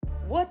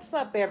What's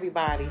up,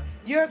 everybody?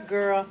 Your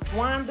girl,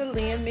 Wanda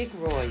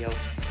McRoyal.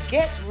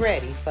 Get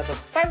ready for the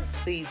first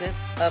season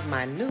of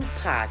my new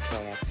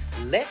podcast,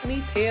 Let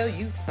Me Tell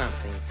You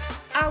Something.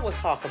 I will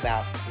talk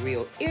about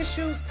real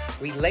issues,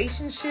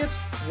 relationships,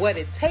 what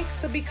it takes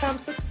to become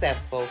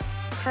successful,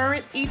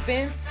 current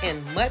events,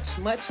 and much,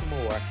 much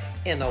more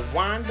in a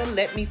Wanda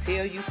Let Me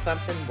Tell You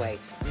Something way.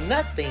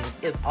 Nothing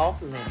is off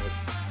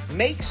limits.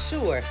 Make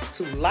sure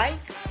to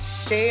like,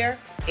 share,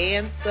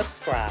 and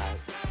subscribe.